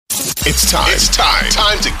It's time. It's time.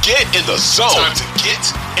 Time to get in the zone. Time to get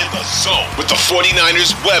in the zone with the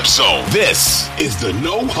 49ers Web Zone. This is the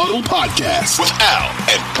No Huddle Podcast with Al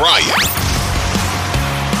and Brian.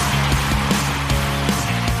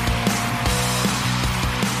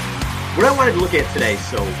 What I wanted to look at today,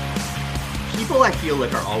 so people I feel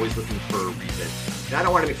like are always looking for a reason. And I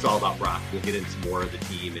don't want to make this all about Brock. We'll get into more of the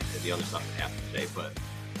team and the other stuff that happened today, but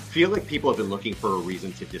I feel like people have been looking for a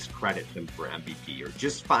reason to discredit him for MVP or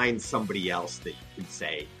just find somebody else that you can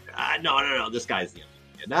say, no, this guy's the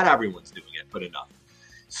MVP. And not everyone's doing it, but enough.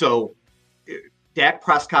 So Dak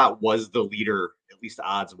Prescott was the leader, at least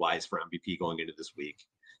odds-wise, for MVP going into this week.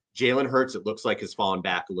 Jalen Hurts, it looks like, has fallen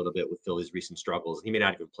back a little bit with Philly's recent struggles. He may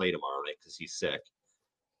not even play tomorrow night because he's sick.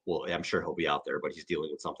 Well, I'm sure he'll be out there, but he's dealing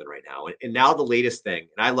with something right now. And now the latest thing,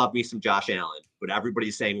 and I love me some Josh Allen, but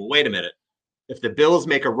everybody's saying, well, wait a minute. If the Bills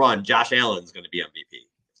make a run, Josh Allen's going to be MVP.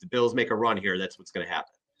 If the Bills make a run here, that's what's going to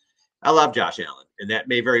happen. I love Josh Allen, and that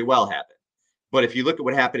may very well happen. But if you look at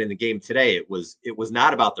what happened in the game today, it was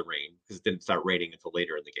not about the rain, because it didn't start raining until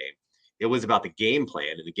later in the game. It was about the game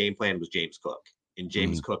plan, and the game plan was James Cook. And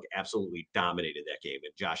James Cook absolutely dominated that game.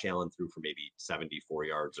 And Josh Allen threw for maybe 74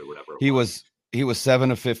 yards or whatever. He was 7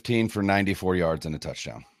 of 15 for 94 yards and a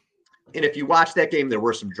touchdown. And if you watch that game, there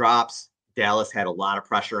were some drops. Dallas had a lot of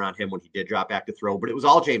pressure on him when he did drop back to throw, but it was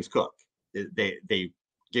all James Cook. They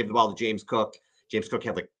gave the ball to James Cook. James Cook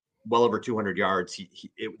had like well over 200 yards.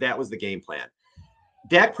 That was the game plan.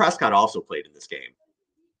 Dak Prescott also played in this game.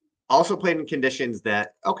 Also played in conditions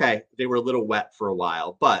that, okay, they were a little wet for a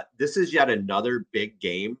while, but this is yet another big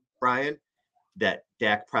game, Brian, that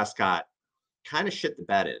Dak Prescott kind of shit the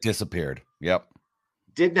bed in. Disappeared. Yep.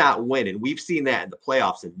 Did not win. And we've seen that in the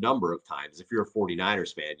playoffs a number of times. If you're a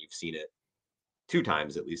 49ers fan, you've seen it 2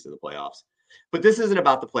 times, at least in the playoffs. But this isn't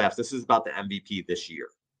about the playoffs. This is about the MVP this year,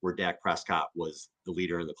 where Dak Prescott was the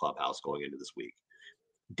leader in the clubhouse going into this week.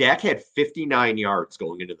 Dak had 59 yards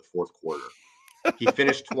going into the fourth quarter. He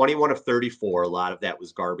finished 21 of 34. A lot of that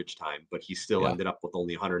was garbage time, but he still ended up with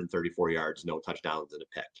only 134 yards, no touchdowns, and a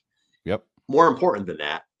pick. Yep. More important than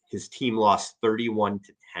that, his team lost 31-10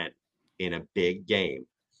 in a big game.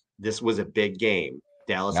 This was a big game.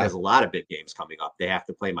 Dallas has a lot of big games coming up. They have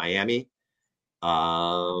to play Miami.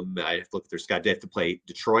 I have to look at their schedule. They have to play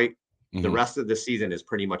Detroit. The rest of the season is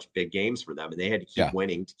pretty much big games for them, and they had to keep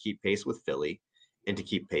winning to keep pace with Philly and to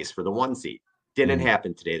keep pace for the 1 seed. Didn't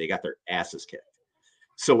happen today. They got their asses kicked.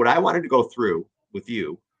 So what I wanted to go through with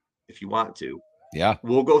you, if you want to,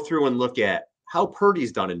 we'll go through and look at how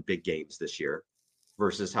Purdy's done in big games this year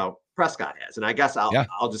versus how Prescott has. And I guess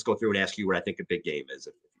I'll just go through and ask you what I think a big game is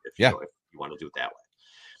if you want to do it that way.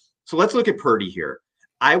 So let's look at Purdy here.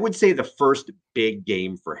 I would say the first big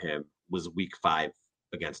game for him was week 5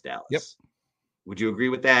 against Dallas. Yep. Would you agree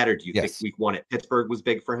with that? Or do you think week 1 at Pittsburgh was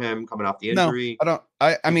big for him coming off the injury? No,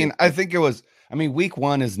 I don't. I think it was. I mean, week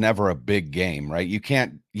 1 is never a big game, right? You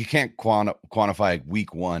can't quantify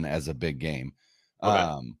week 1 as a big game,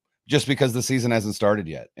 just because the season hasn't started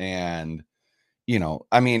yet. And,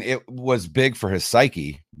 it was big for his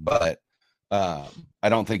psyche, but I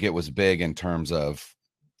don't think it was big in terms of,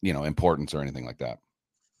 importance or anything like that.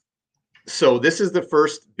 So this is the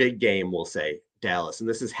first big game, we'll say, Dallas, and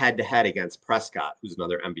this is head-to-head against Prescott, who's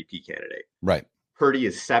another MVP candidate. Right. Purdy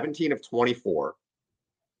is 17 of 24,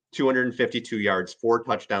 252 yards, 4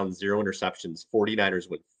 touchdowns, 0 interceptions.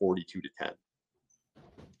 49ers win 42-10.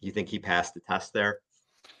 You think he passed the test there?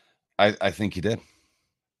 I think he did.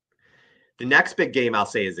 The next big game I'll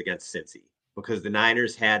say is against Cincy, because the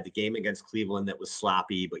Niners had the game against Cleveland that was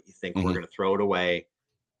sloppy, but you think we're going to throw it away.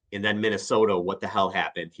 And then Minnesota, what the hell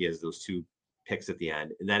happened? He has those 2 picks at the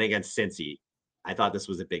end. And then against Cincy, I thought this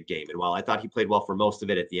was a big game. And while I thought he played well for most of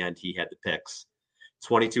it, at the end, he had the picks.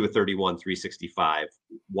 22 of 31, 365,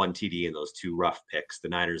 1 TD in those 2 rough picks. The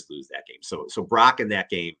Niners lose that game. So Brock in that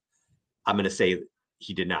game, I'm going to say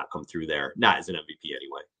he did not come through there, not as an MVP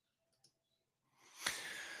anyway.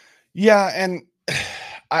 Yeah, and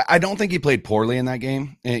I don't think he played poorly in that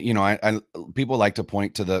game. I people like to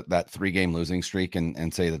point to that 3-game losing streak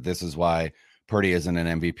and say that this is why Purdy isn't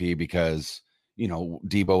an MVP, because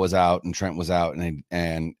Debo was out and Trent was out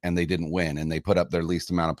and they didn't win, and they put up their least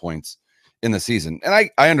amount of points in the season. And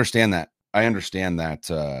I understand that. I understand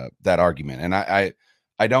that argument, and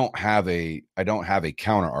I don't have a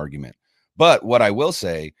counter argument. But what I will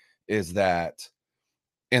say is that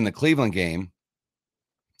in the Cleveland game,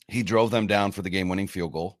 he drove them down for the game-winning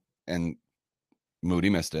field goal, and Moody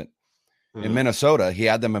missed it. Mm-hmm. In Minnesota, he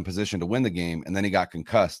had them in position to win the game, and then he got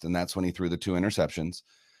concussed, and that's when he threw the 2 interceptions.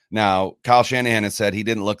 Now, Kyle Shanahan has said he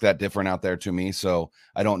didn't look that different out there to me, so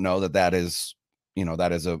I don't know that is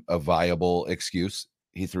a viable excuse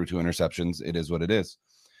he threw 2 interceptions. It is what it is.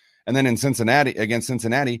 And then in Cincinnati, against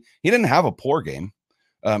Cincinnati, he didn't have a poor game.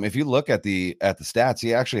 If you look at the stats,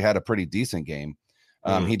 he actually had a pretty decent game.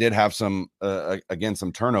 He did have some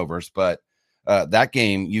turnovers, but that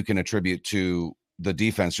game you can attribute to the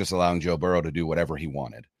defense just allowing Joe Burrow to do whatever he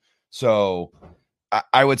wanted. So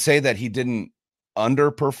I would say that he didn't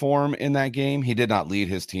underperform in that game. He did not lead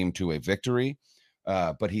his team to a victory,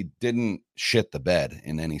 but he didn't shit the bed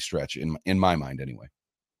in any stretch, in my mind anyway.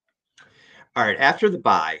 All right. After the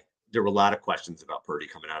bye, there were a lot of questions about Purdy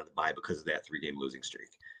coming out of the bye because of that 3-game losing streak.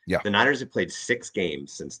 Yeah. The Niners have played 6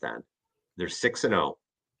 games since then. They're 6-0.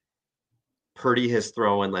 Purdy has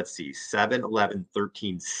thrown, 7, 11,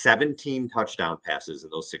 13, 17 touchdown passes in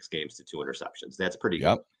those 6 games to 2 interceptions. That's pretty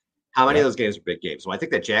good. How many of those games were big games? Well, I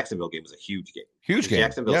think that Jacksonville game was a huge game. Huge game.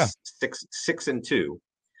 Jacksonville's 6-2.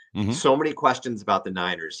 So many questions about the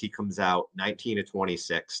Niners. He comes out 19 of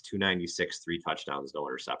 26, 296, 3 touchdowns, no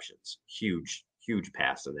interceptions. Huge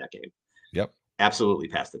pass in that game. Yep. Absolutely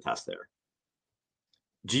passed the test there.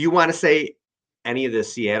 Do you want to say any of the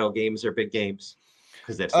Seattle games are big games?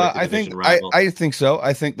 Because that's like I think so.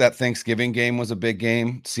 I think that Thanksgiving game was a big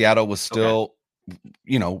game. Seattle was still,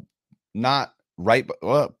 not right,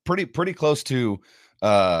 but pretty close to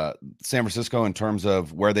San Francisco in terms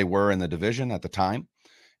of where they were in the division at the time.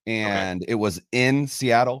 And it was in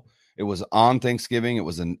Seattle. It was on Thanksgiving. It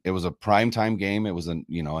was a primetime game. It was a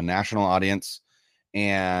national audience.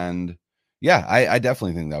 And I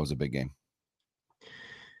definitely think that was a big game.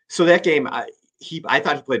 So that game, I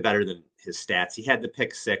thought he played better than his stats. He had the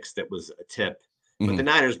pick 6 that was a tip, but the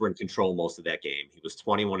Niners were in control most of that game. He was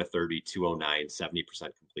 21 of 30, 209, 70%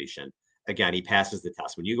 completion. Again, he passes the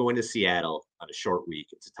test. When you go into Seattle on a short week,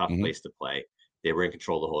 it's a tough place to play. They were in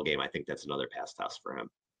control the whole game. I think that's another pass test for him.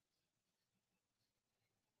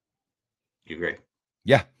 You agree?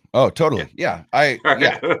 Yeah. Oh, totally. Yeah. All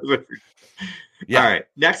right.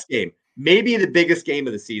 Next game. Maybe the biggest game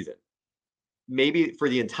of the season. Maybe for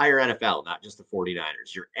the entire NFL, not just the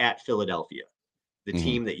 49ers. You're at Philadelphia, the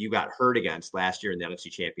team that you got hurt against last year in the NFC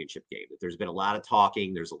Championship game. That there's been a lot of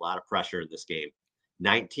talking. There's a lot of pressure in this game.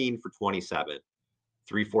 19 for 27,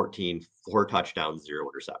 314, 4 touchdowns, 0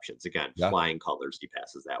 interceptions. Again, flying colors he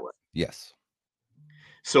passes that with. Yes.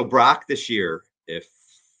 So Brock this year, if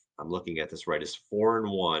I'm looking at this right, is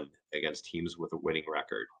 4-1 against teams with a winning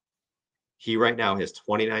record. He right now has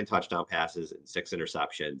 29 touchdown passes and 6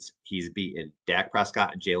 interceptions. He's beaten Dak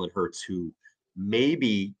Prescott and Jalen Hurts, who may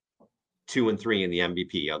be 2 and 3 in the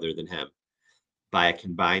MVP other than him, by a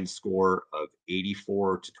combined score of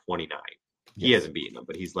 84-29. He hasn't beaten them,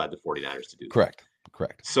 but he's led the 49ers to do that.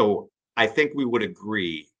 Correct. So I think we would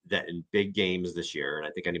agree that in big games this year, and I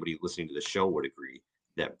think anybody listening to the show would agree,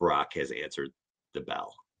 that Brock has answered the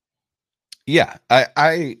bell. Yeah,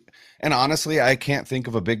 I honestly, I can't think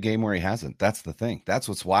of a big game where he hasn't. That's the thing. That's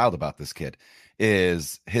what's wild about this kid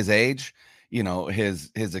is his age,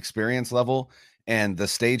 his experience level, and the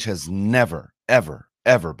stage has never, ever,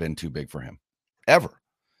 ever been too big for him, ever.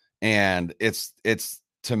 And it's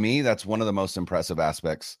to me, that's one of the most impressive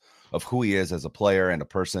aspects of who he is as a player and a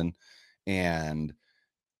person. And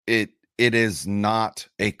it is not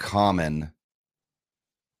a common,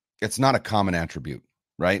 it's not a common attribute.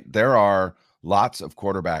 Right. There are lots of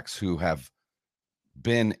quarterbacks who have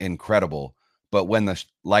been incredible, but when the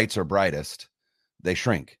lights are brightest, they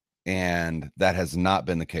shrink. And that has not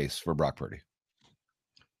been the case for Brock Purdy.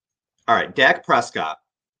 All right. Dak Prescott,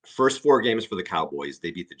 first 4 games for the Cowboys.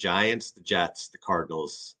 They beat the Giants, the Jets, the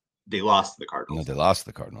Cardinals. They lost to the Cardinals. No, they lost to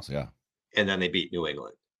the Cardinals. Yeah. And then they beat New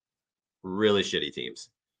England. Really shitty teams.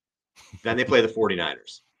 Then they play the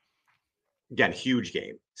 49ers. Again, huge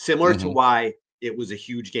game. Similar to why it was a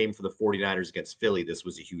huge game for the 49ers against Philly. This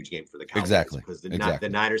was a huge game for the Cowboys. Exactly. Because the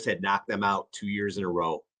Niners had knocked them out 2 years in a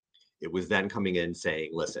row. It was then coming in saying,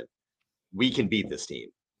 listen, we can beat this team.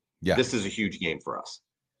 Yeah. This is a huge game for us.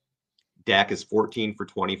 Dak is 14 for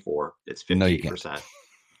 24. That's 58%.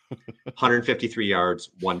 153 yards,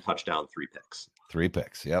 1 touchdown, 3 picks. 3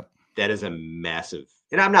 picks. Yep. That is a massive,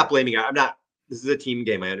 and I'm not blaming it. This is a team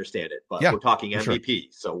game. I understand it, but we're talking MVP. Sure.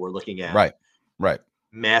 So we're looking at right.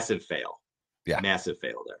 Massive fail. Yeah. Massive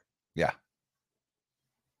fail there. Yeah.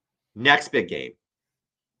 Next big game.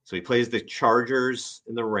 So he plays the Chargers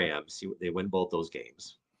and the Rams. They win both those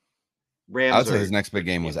games. Rams. I would say his next big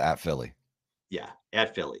game was at Philly. Yeah,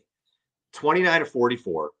 at Philly. 29 of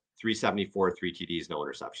 44, 374, 3 TDs, no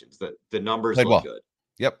interceptions. The numbers look good.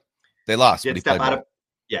 Yep. They lost. Did step out of,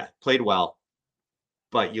 played well,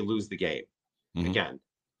 but you lose the game. Again,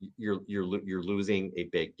 you're losing a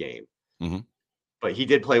big game. But he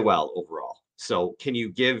did play well overall. So can you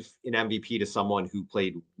give an MVP to someone who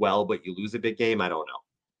played well, but you lose a big game? I don't know.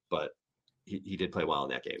 but he did play well in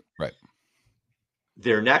that game. Right.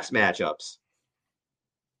 Their next matchups,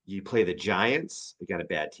 you play the Giants, again, a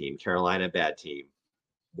bad team. Carolina, a bad team.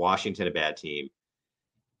 Washington, a bad team.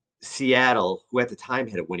 Seattle, who at the time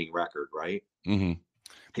had a winning record, right? Mm-hmm. He was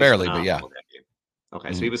Barely, but yeah. phenomenal in that game.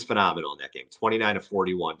 Okay, so he was phenomenal in that game. 29 of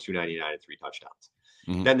 41, 299, and 3 touchdowns.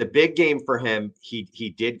 Then the big game for him,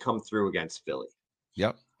 he did come through against Philly.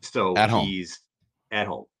 Yep. So At home. he's at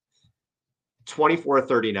home.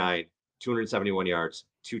 24-39, 271 yards,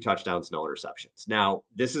 2 touchdowns, no interceptions. Now,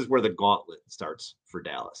 this is where the gauntlet starts for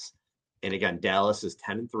Dallas. And again, Dallas is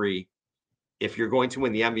 10-3. If you're going to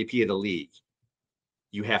win the MVP of the league,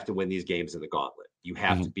 you have to win these games in the gauntlet. You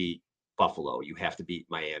have to beat Buffalo. You have to beat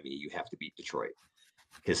Miami. You have to beat Detroit.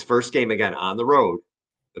 His first game, again, on the road,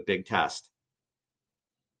 a big test.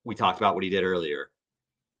 We talked about what he did earlier.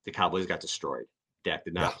 The Cowboys got destroyed. Dak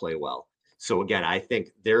did not play well. So, again, I think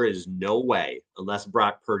there is no way, unless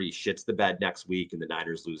Brock Purdy shits the bed next week and the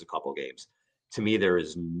Niners lose a couple games, to me, there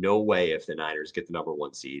is no way if the Niners get the number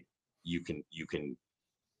 1 seed, you can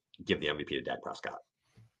give the MVP to Dak Prescott.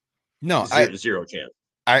 No, zero chance.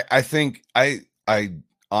 I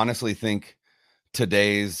honestly think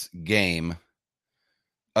today's game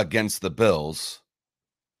against the Bills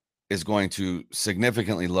is going to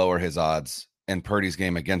significantly lower his odds, and Purdy's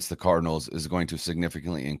game against the Cardinals is going to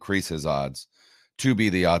significantly increase his odds to be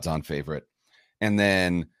the odds-on favorite. And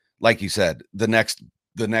then, like you said, the next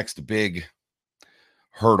big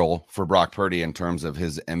hurdle for Brock Purdy in terms of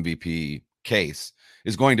his MVP case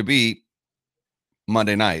is going to be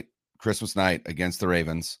Monday night, Christmas night against the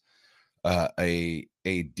Ravens, a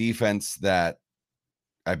defense that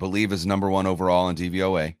I believe is number 1 overall in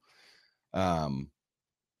DVOA.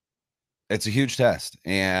 It's a huge test,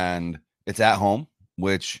 and it's at home,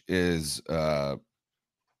 which is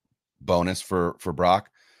bonus for Brock.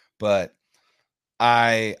 But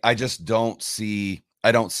I just don't see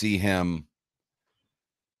him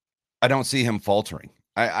faltering.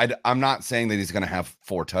 I'm not saying that he's going to have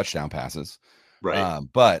 4 touchdown passes, right?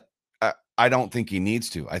 But I don't think he needs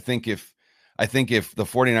to. I think if the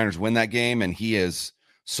 49ers win that game and he is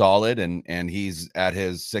solid and he's at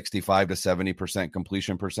his 65 to 70%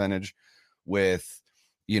 completion percentage with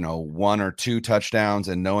 1 or 2 touchdowns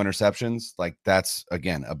and no interceptions, like that's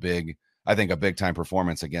again a big time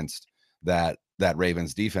performance against that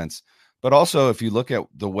Ravens defense. But also, if you look at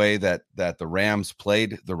the way that the Rams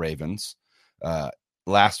played the Ravens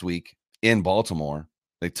last week in Baltimore,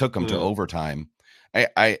 they took them to overtime.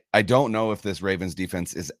 I don't know if this Ravens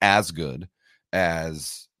defense is as good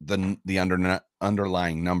as the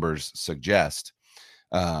underlying numbers suggest.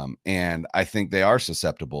 And I think they are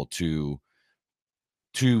susceptible to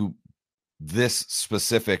this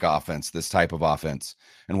specific offense, this type of offense,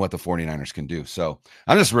 and what the 49ers can do. So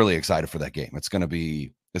I'm just really excited for that game. It's going to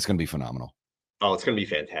be phenomenal. Oh, it's going to be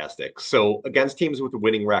fantastic. So against teams with a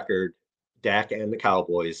winning record, Dak and the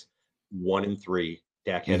Cowboys, 1-3.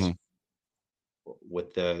 Dak has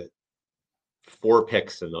with the 4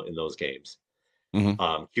 picks in those games.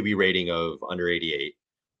 QB rating of under 88.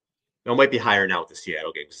 Now, it might be higher now with the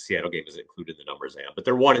Seattle game. The Seattle game isn't included in the numbers, but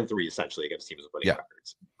they're 1-3 essentially against teams with winning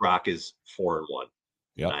records. Brock is 4-1.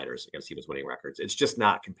 Niners against teams with winning records. It's just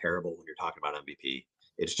not comparable when you're talking about MVP.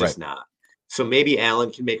 It's just not. So maybe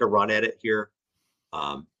Allen can make a run at it here.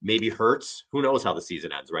 Maybe Hurts. Who knows how the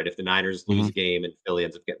season ends, right? If the Niners lose a game and Philly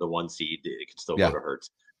ends up getting the 1 seed, it could still go to Hurts.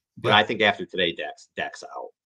 But I think after today, Dak's out.